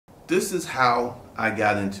this is how I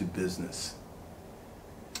got into business.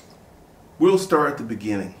 We'll start at the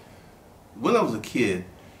beginning. When I was a kid,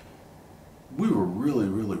 we were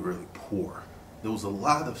really poor. There was a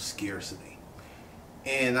lot of scarcity.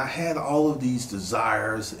 And I had all of these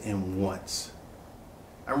desires and wants.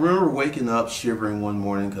 I remember waking up shivering one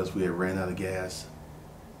morning because we had ran out of gas.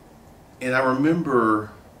 And I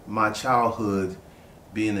remember my childhood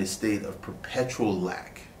being a state of perpetual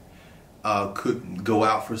lack. Couldn't go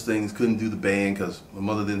out for things, couldn't do the band because my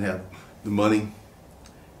mother didn't have the money.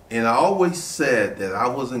 And I always said that I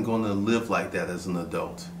wasn't going to live like that as an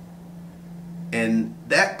adult. And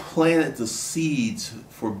that planted the seeds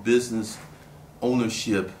for business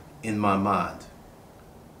ownership in my mind.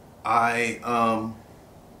 I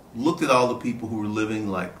looked at all the people who were living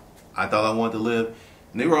like I thought I wanted to live,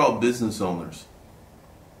 and they were all business owners.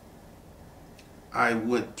 I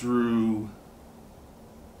went through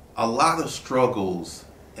a lot of struggles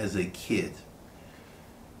as a kid.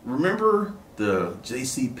 Remember the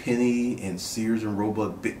J.C. Penney and Sears and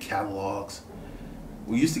Roebuck big catalogs?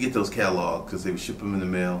 We used to get those catalogs because they would ship them in the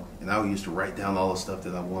mail, and I used to write down all the stuff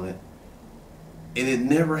that I wanted. And it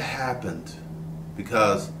never happened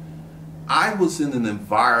because I was in an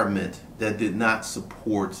environment that did not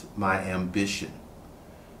support my ambition.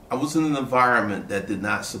 I was in an environment that did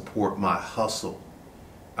not support my hustle.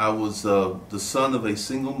 I was the son of a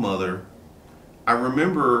single mother. I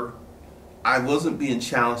remember I wasn't being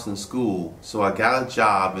challenged in school, so I got a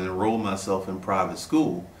job and enrolled myself in private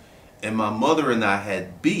school. And my mother and I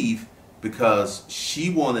had beef because she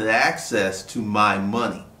wanted access to my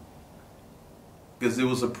money. Because it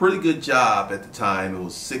was a pretty good job at the time. It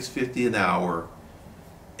was $6.50 an hour.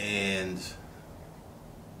 And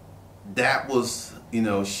that was,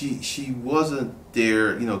 she wasn't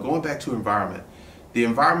there, going back to environment. The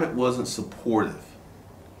environment wasn't supportive.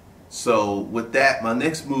 So with that, my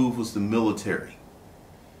next move was the military,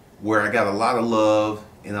 where I got a lot of love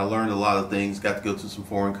and I learned a lot of things, got to go to some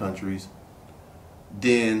foreign countries.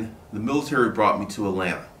 Then the military brought me to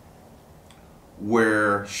Atlanta,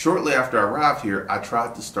 where shortly after I arrived here, I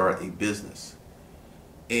tried to start a business.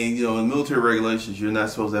 And in military regulations, you're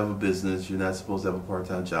not supposed to have a business, you're not supposed to have a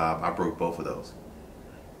part-time job. I broke both of those.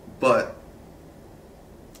 But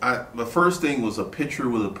the first thing was a picture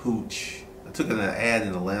with a pooch. I took an ad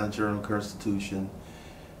in the Atlanta Journal-Constitution.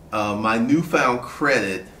 My newfound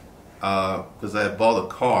credit, because I had bought a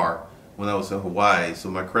car when I was in Hawaii, so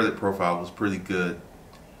my credit profile was pretty good.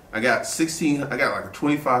 I got like a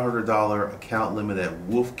 $2,500 account limit at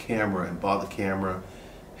Wolf Camera and bought the camera,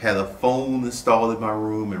 had a phone installed in my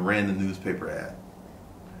room and ran the newspaper ad.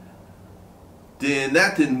 Then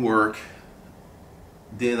that didn't work.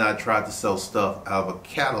 Then I tried to sell stuff out of a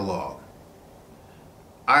catalog.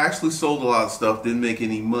 I actually sold a lot of stuff, didn't make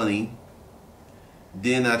any money.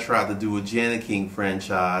 Then I tried to do a Janet King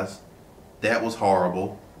franchise. That was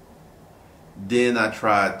horrible. Then I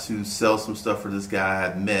tried to sell some stuff for this guy I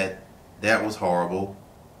had met. That was horrible.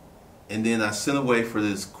 And then I sent away for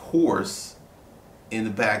this course in the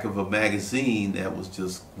back of a magazine that was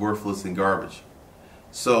just worthless and garbage.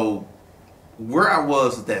 So where I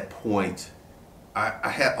was at that point, I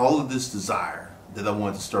had all of this desire that I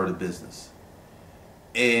wanted to start a business.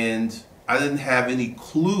 And I didn't have any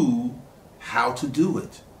clue how to do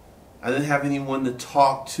it. I didn't have anyone to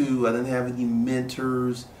talk to. I didn't have any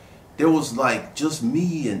mentors. There was like just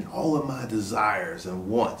me and all of my desires and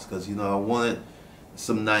wants, because I wanted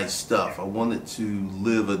some nice stuff. I wanted to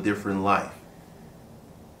live a different life.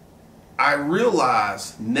 I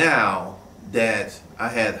realize now that I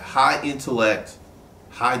had high intellect,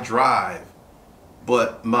 high drive,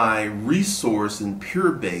 but my resource and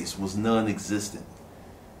pure base was non-existent.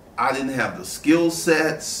 I didn't have the skill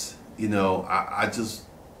sets. I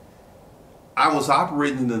was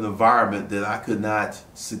operating in an environment that I could not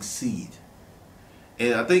succeed.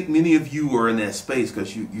 And I think many of you are in that space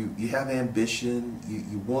because you have ambition,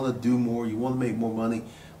 you want to do more, you want to make more money,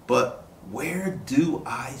 but where do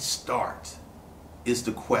I start is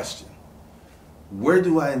the question. Where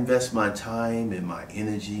do I invest my time and my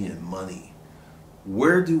energy and money?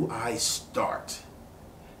 Where do I start?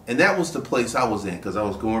 And that was the place I was in, because I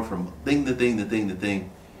was going from thing to thing to thing to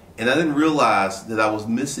thing. And I didn't realize that I was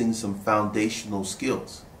missing some foundational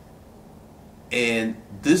skills. And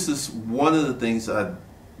this is one of the things I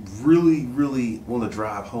really want to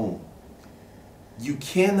drive home. You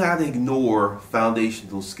cannot ignore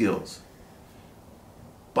foundational skills.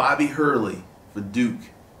 Bobby Hurley for Duke,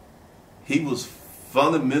 he was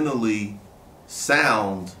fundamentally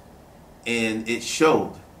sound and it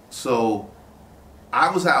showed. So I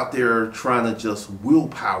was out there trying to just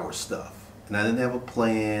willpower stuff, and I didn't have a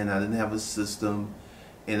plan, I didn't have a system,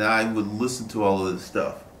 and I would listen to all of this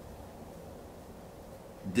stuff.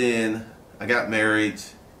 Then I got married.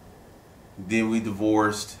 Then we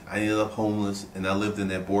divorced. I ended up homeless, and I lived in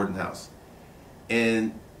that boarding house.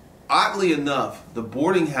 And oddly enough, the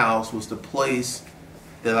boarding house was the place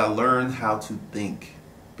that I learned how to think,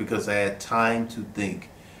 because I had time to think.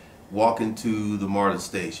 Walking to the MARTA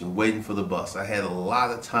station, waiting for the bus. I had a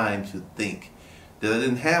lot of time to think that I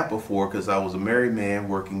didn't have before, because I was a married man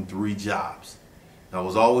working 3 jobs. I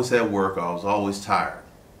was always at work. I was always tired.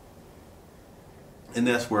 And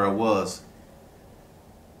that's where I was.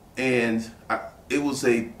 And it was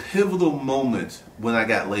a pivotal moment when I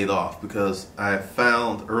got laid off, because I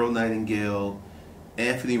found Earl Nightingale,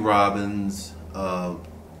 Anthony Robbins,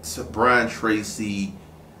 Brian Tracy,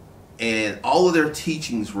 and all of their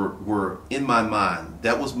teachings were in my mind.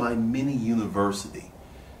 That was my mini university.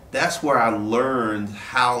 That's where I learned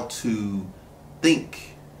how to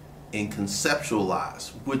think and conceptualize,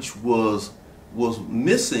 which was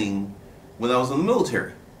missing when I was in the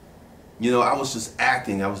military. You know, I was just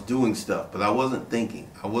acting, I was doing stuff, but I wasn't thinking,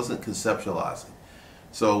 I wasn't conceptualizing.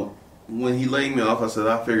 So when he laid me off, I said,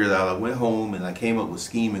 I figured it out. I went home and I came up with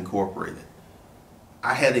Scheme Incorporated.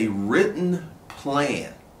 I had a written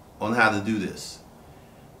plan on how to do this,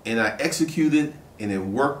 and I executed, and it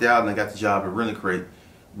worked out, and I got the job at Rent-A-Crate,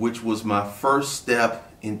 which was my first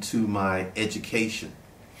step into my education.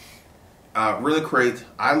 Rent-A-Crate,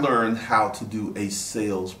 I learned how to do a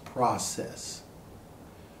sales process.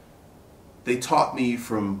 They taught me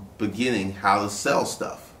from beginning how to sell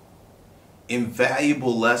stuff.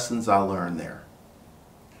 Invaluable lessons I learned there,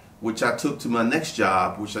 which I took to my next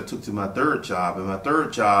job, which I took to my 3rd job, and my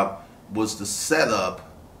 3rd job was the setup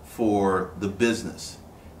for the business.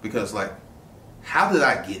 Because, like, how did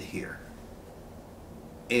I get here?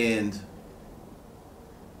 And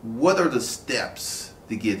what are the steps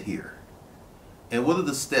to get here? And what are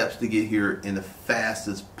the steps to get here in the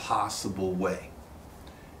fastest possible way?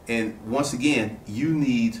 And once again, you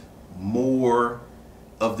need more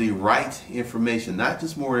of the right information. Not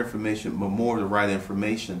just more information, but more of the right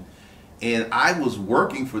information. And I was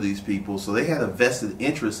working for these people, so they had a vested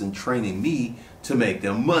interest in training me to make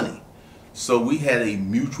them money. So we had a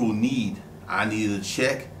mutual need. I needed a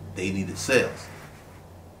check, they needed sales.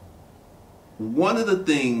 One of the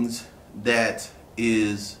things that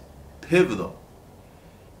is pivotal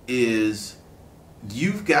is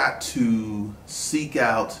you've got to seek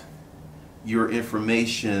out your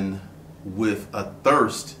information with a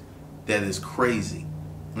thirst that is crazy.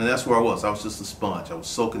 And that's where I was. I was just a sponge. I was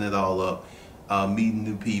soaking it all up, meeting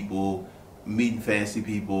new people, meeting fancy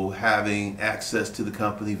people, having access to the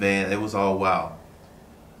company van. It was all wow.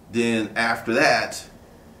 Then after that,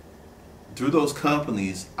 through those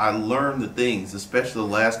companies, I learned the things, especially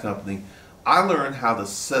the last company, I learned how to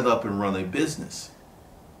set up and run a business.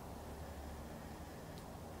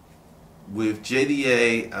 With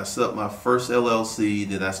JDA, I set up my first LLC,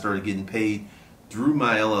 then I started getting paid through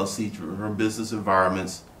my LLC to run business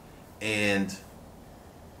environments. And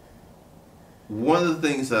one of the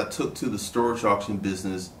things that I took to the storage auction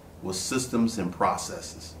business was systems and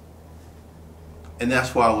processes. And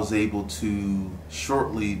that's why I was able to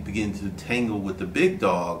shortly begin to tangle with the big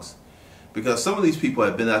dogs, because some of these people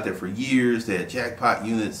had been out there for years, they had jackpot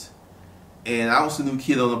units, and I was the new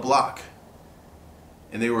kid on the block.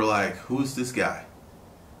 And they were like, who's this guy?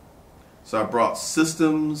 So I brought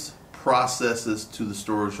systems, processes to the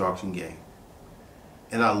storage auction game.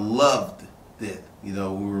 And I loved it. You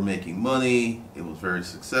know, we were making money, it was very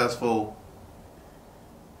successful.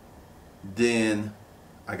 Then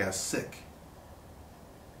I got sick.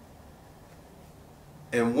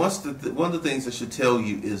 And one of the things I should tell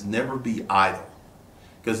you is never be idle.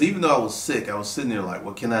 Because even though I was sick, I was sitting there like,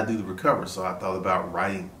 what can I do to recover? So I thought about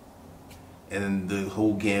writing. And the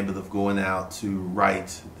whole gambit of going out to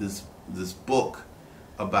write this book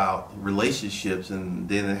about relationships, and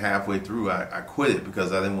then halfway through I quit it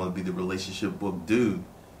because I didn't want to be the relationship book dude.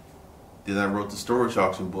 Then I wrote the storage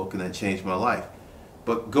auction book, and that changed my life.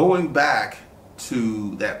 But going back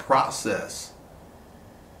to that process,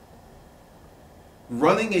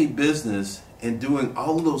 running a business and doing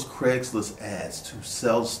all of those Craigslist ads to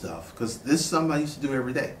sell stuff, because this is something I used to do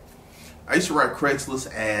every day. I used to write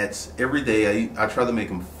Craigslist ads every day. I tried to make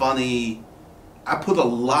them funny. I put a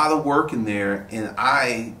lot of work in there, and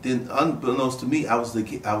unbeknownst to me, I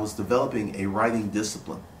was developing a writing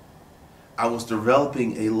discipline. I was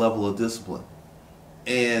developing a level of discipline.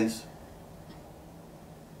 And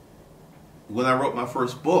when I wrote my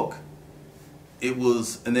first book, it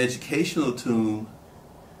was an educational tool.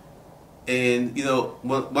 And you know,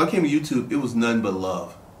 when I came to YouTube, it was nothing but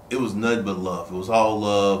love. It was nothing but love. It was all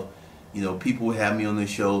love. You know, people would have me on their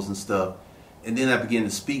shows and stuff. And then I began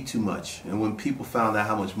to speak too much. And when people found out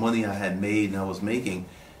how much money I had made and I was making,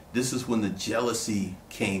 this is when the jealousy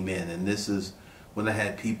came in. And this is when I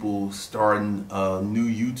had people starting new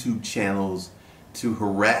YouTube channels to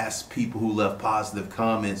harass people who left positive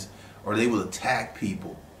comments, or they would attack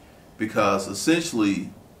people. Because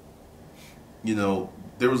essentially, you know,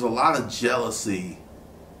 there was a lot of jealousy,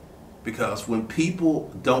 because when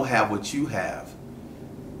people don't have what you have,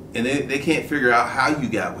 and they can't figure out how you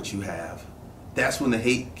got what you have, that's when the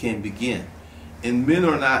hate can begin. And men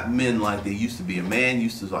are not men like they used to be. A man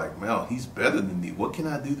used to like, well, he's better than me. What can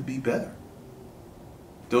I do to be better?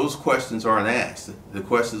 Those questions aren't asked. The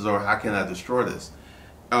questions are, how can I destroy this?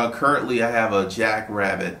 Currently, I have a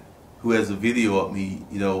jackrabbit who has a video of me,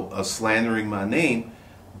 you know, slandering my name.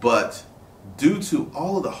 But due to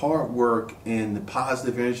all of the hard work and the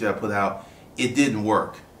positive energy I put out, it didn't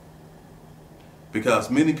work. Because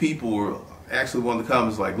many people were actually, one of the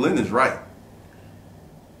comments like, Glendon's right.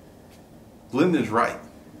 Glendon's right.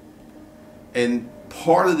 And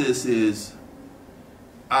part of this is,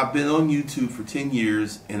 I've been on YouTube for 10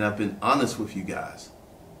 years and I've been honest with you guys.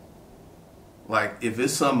 Like, if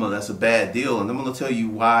it's something that's a bad deal, and I'm going to tell you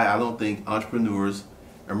why I don't think entrepreneurs,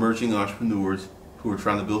 emerging entrepreneurs who are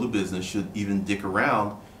trying to build a business, should even dick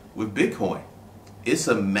around with Bitcoin. It's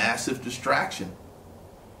a massive distraction.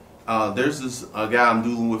 There's this guy I'm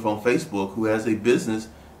dealing with on Facebook who has a business,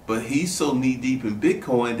 but he's so knee deep in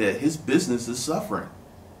Bitcoin that his business is suffering.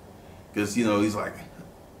 Because, you know, he's like,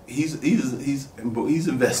 he's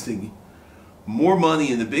investing more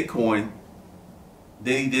money into Bitcoin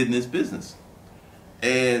than he did in his business.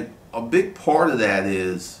 And a big part of that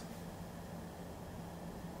is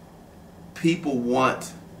people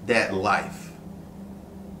want that life.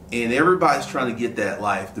 And everybody's trying to get that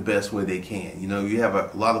life the best way they can. You know, you have a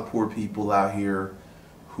lot of poor people out here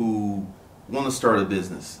who want to start a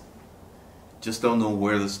business, just don't know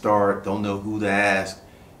where to start, don't know who to ask.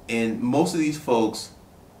 And most of these folks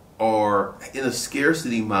are in a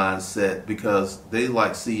scarcity mindset because they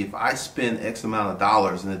like, see, if I spend X amount of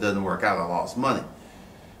dollars and it doesn't work out, I lost money.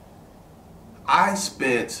 I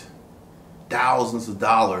spent thousands of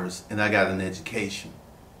dollars and I got an education.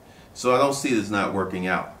 So I don't see it as not working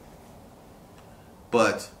out.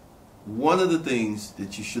 But one of the things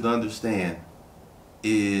that you should understand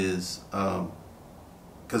is,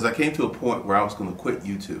 because I came to a point where I was going to quit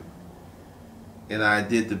YouTube. And I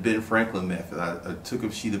did the Ben Franklin method. I took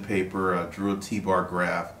a sheet of paper, I drew a T-bar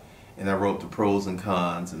graph, and I wrote the pros and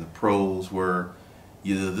cons. And the pros were,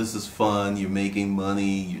 you know, this is fun, you're making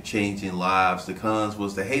money, you're changing lives. The cons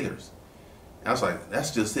was the haters. I was like,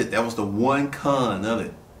 that's just it. That was the one con of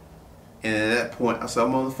it. And at that point, I said,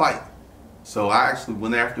 I'm going to fight. So I actually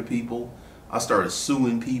went after people. I started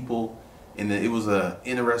suing people. And it was an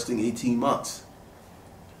interesting 18 months.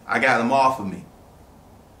 I got them off of me.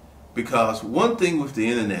 Because one thing with the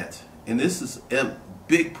internet, and this is a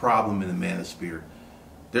big problem in the manosphere,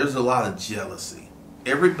 there's a lot of jealousy.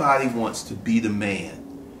 Everybody wants to be the man.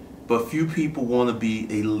 But few people want to be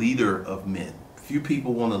a leader of men. Few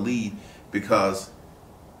people want to lead, because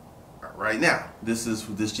right now, this is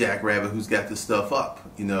this jackrabbit who's got this stuff up.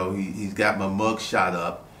 You know, he's got my mug shot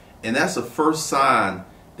up. And that's the first sign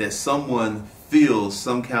that someone feels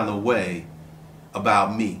some kind of way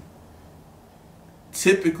about me.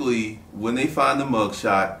 Typically, when they find the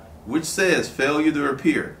mugshot, which says failure to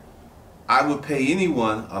appear, I would pay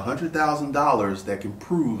anyone $100,000 that can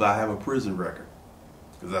prove I have a prison record.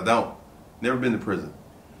 Because I don't. Never been to prison.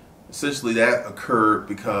 Essentially, that occurred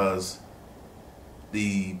because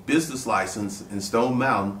the business license in Stone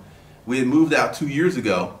Mountain, we had moved out 2 years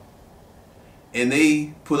ago, and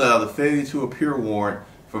they put out a failure to appear warrant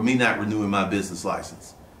for me not renewing my business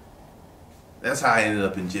license. That's how I ended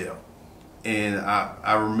up in jail. And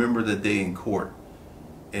I remember the day in court,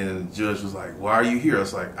 and the judge was like, why are you here? I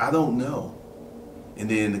was like, I don't know. And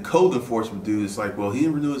then the code enforcement dude is like, well, he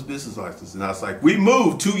didn't renew his business license. And I was like, we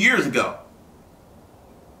moved 2 years ago.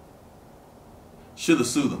 Should have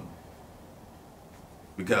sued him.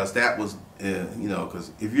 Because that was, you know,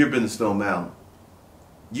 because if you've been to Stone Mountain,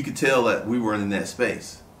 you could tell that we were in that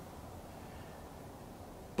space.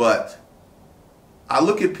 But I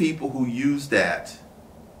look at people who use that,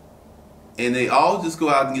 and they all just go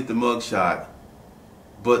out and get the mugshot,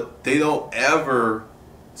 but they don't ever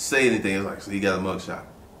say anything. It's like, so you got a mugshot.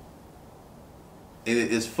 And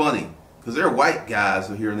it's funny, because there are white guys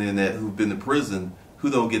here on the internet who've been to prison who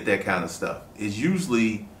don't get that kind of stuff. It's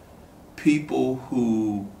usually people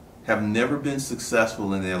who have never been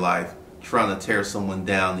successful in their life trying to tear someone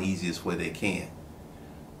down the easiest way they can.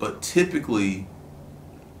 But typically,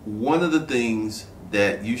 one of the things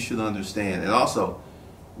that you should understand. And also,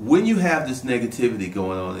 when you have this negativity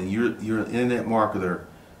going on and you're an internet marketer,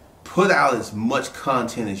 put out as much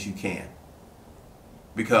content as you can.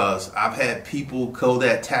 Because I've had people code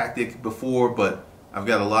that tactic before, but I've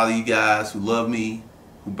got a lot of you guys who love me,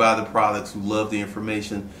 who buy the products, who love the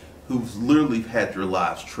information, who've literally had their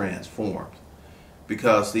lives transformed.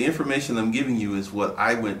 Because the information I'm giving you is what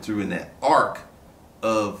I went through in that arc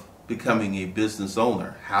of becoming a business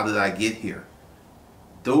owner. How did I get here?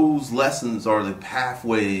 Those lessons are the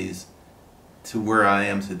pathways to where I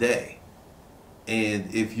am today.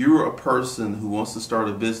 And if you're a person who wants to start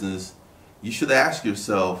a business, you should ask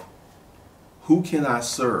yourself, who can I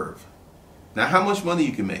serve? Now, how much money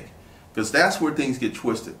you can make? Because that's where things get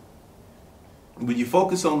twisted. When you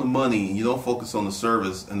focus on the money and you don't focus on the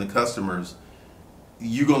service and the customers,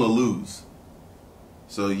 you're going to lose.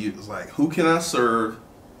 So it's like, who can I serve?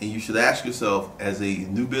 And you should ask yourself, as a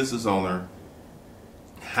new business owner,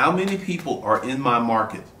 how many people are in my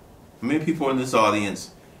market? How many people are in this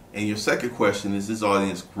audience? And your second question, is this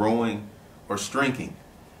audience growing or shrinking?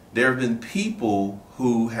 There have been people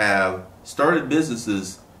who have started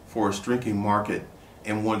businesses for a shrinking market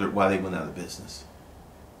and wondered why they went out of business.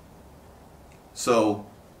 So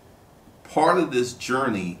part of this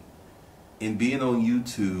journey in being on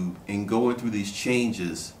YouTube and going through these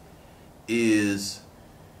changes is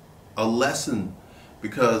a lesson,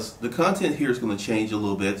 because the content here is going to change a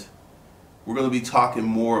little bit. We're going to be talking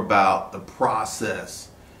more about the process,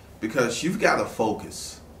 because you've got to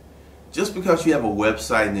focus. Just because you have a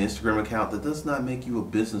website and an Instagram account, that does not make you a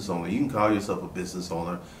business owner. You can call yourself a business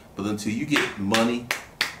owner, but until you get money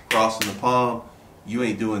crossing the pond, you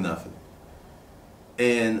ain't doing nothing.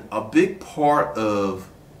 And a big part of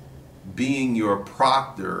being your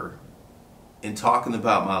proctor and talking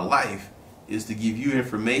about my life is to give you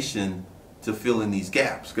information to fill in these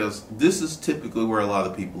gaps, because this is typically where a lot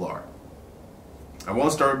of people are. I want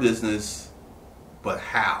to start a business, but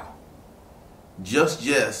how? Just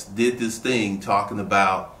Jess did this thing talking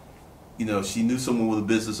about, you know, she knew someone was a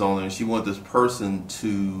business owner and she wanted this person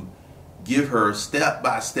to give her step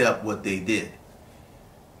by step what they did.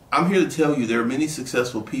 I'm here to tell you there are many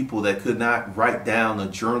successful people that could not write down a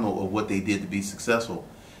journal of what they did to be successful.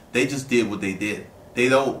 They just did what they did. They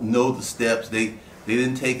don't know the steps. They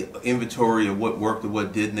didn't take inventory of what worked and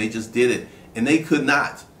what didn't. They just did it. And they could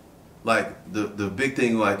not. Like the big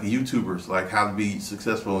thing, like YouTubers, like how to be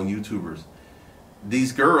successful on YouTubers.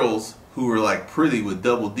 These girls who are like pretty with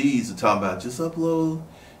double D's are talking about just upload,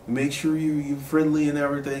 make sure you're friendly and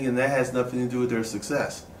everything, and that has nothing to do with their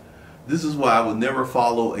success. This is why I would never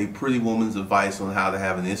follow a pretty woman's advice on how to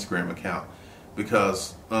have an Instagram account,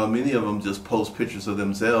 because many of them just post pictures of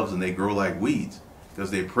themselves and they grow like weeds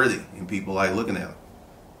because they're pretty and people like looking at them.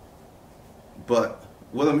 But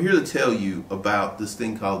what I'm here to tell you about this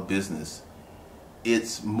thing called business,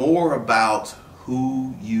 it's more about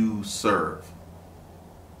who you serve.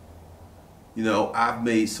 You know, I've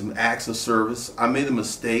made some acts of service. I made a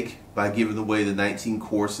mistake by giving away the 19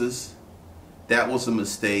 courses. That was a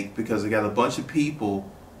mistake because I got a bunch of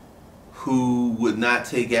people who would not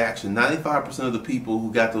take action. 95% of the people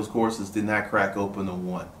who got those courses did not crack open a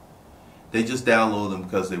one. They just downloaded them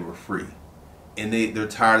because they were free. And they're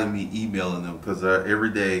tired of me emailing them, because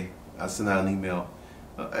every day I send out an email.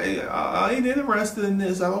 Hey, I ain't interested in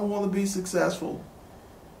this. I don't want to be successful.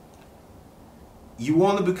 You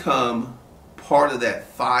want to become part of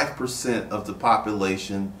that 5% of the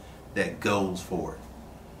population that goes for it.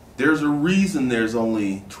 There's a reason there's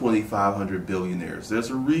only 2,500 billionaires.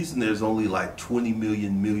 There's a reason there's only like 20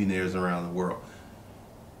 million millionaires around the world.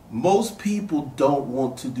 Most people don't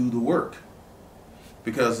want to do the work.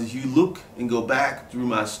 Because if you look and go back through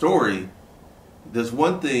my story, there's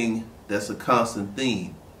one thing that's a constant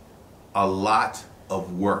theme: a lot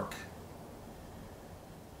of work.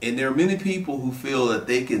 And there are many people who feel that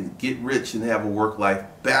they can get rich and have a work-life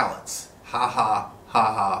balance. Ha ha,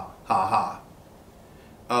 ha ha, ha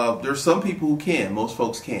ha. There's some people who can. Most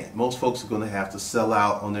folks can't. Most folks are going to have to sell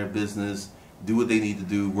out on their business, do what they need to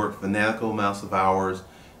do, work fanatical amounts of hours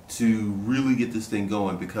to really get this thing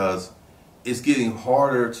going, because it's getting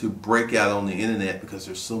harder to break out on the internet because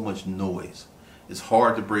there's so much noise. It's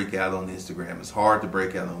hard to break out on Instagram. It's hard to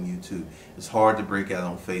break out on YouTube. It's hard to break out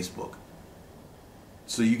on Facebook.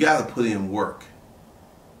 So you got to put in work.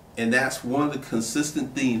 And that's one of the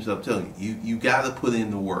consistent themes I'm telling you. You got to put in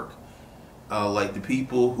the work. Like the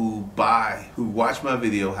people who watch my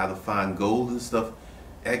video, how to find gold and stuff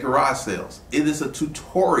at garage sales. It is a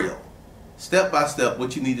tutorial, step by step,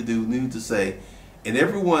 what you need to do, need to say. And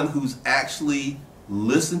everyone who's actually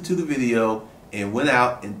listened to the video and went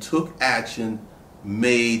out and took action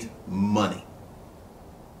made money.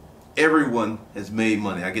 Everyone has made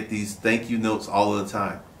money. I get these thank you notes all the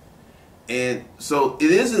time. And so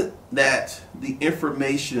it isn't that the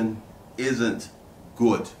information isn't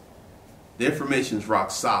good. The information is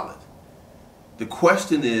rock solid. The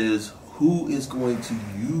question is, who is going to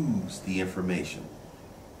use the information?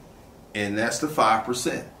 And that's the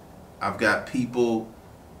 5%. I've got people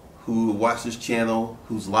who watch this channel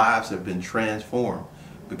whose lives have been transformed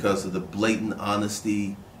because of the blatant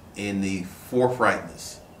honesty and the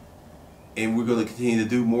forthrightness. And we're going to continue to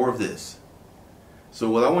do more of this. So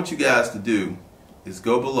what I want you guys to do is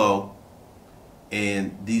go below,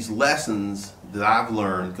 and these lessons that I've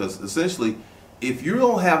learned, because essentially if you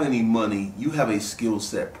don't have any money, you have a skill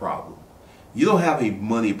set problem. You don't have a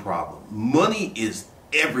money problem. Money is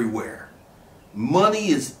everywhere. Money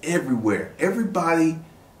is everywhere. Everybody,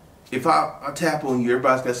 if I tap on you,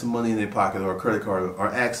 everybody's got some money in their pocket or a credit card or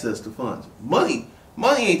access to funds. Money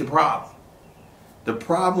ain't the problem. The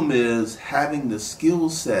problem is having the skill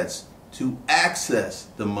sets to access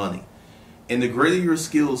the money. And the greater your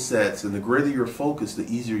skill sets and the greater your focus, the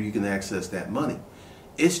easier you can access that money.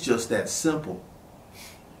 It's just that simple.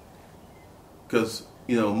 Because,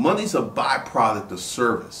 you know, money's a byproduct of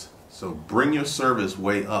service. So bring your service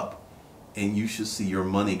way up and you should see your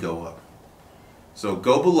money go up. So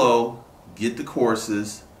go below, get the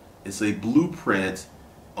courses. It's a blueprint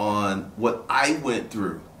on what I went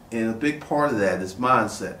through. And a big part of that is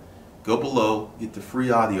mindset. Go below, get the free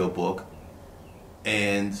audio book,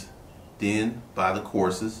 and then buy the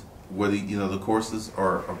courses. Whether the courses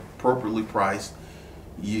are appropriately priced,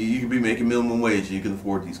 you can be making minimum wage and you can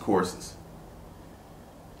afford these courses.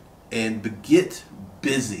 And get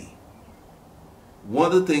busy.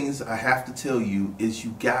 One of the things I have to tell you is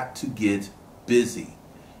you got to get busy.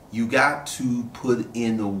 You got to put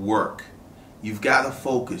in the work. You've got to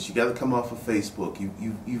focus. You got to come off of Facebook.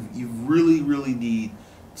 You really need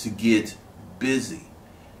to get busy.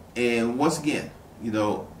 And once again,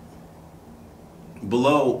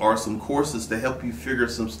 below are some courses to help you figure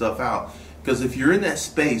some stuff out. Because if you're in that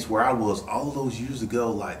space where I was all of those years ago,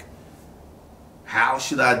 like, how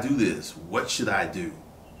should I do this? What should I do?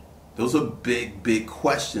 Those are big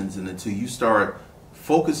questions, and until you start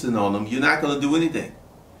focusing on them, you're not going to do anything.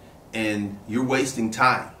 And you're wasting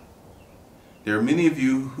time. There are many of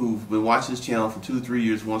you who've been watching this channel for 2 to 3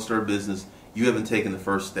 years, want to start a business. You haven't taken the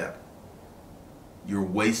first step. You're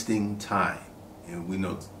wasting time. And we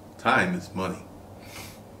know time is money.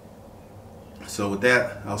 So with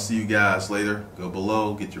that, I'll see you guys later. Go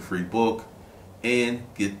below, get your free book, and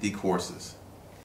get the courses.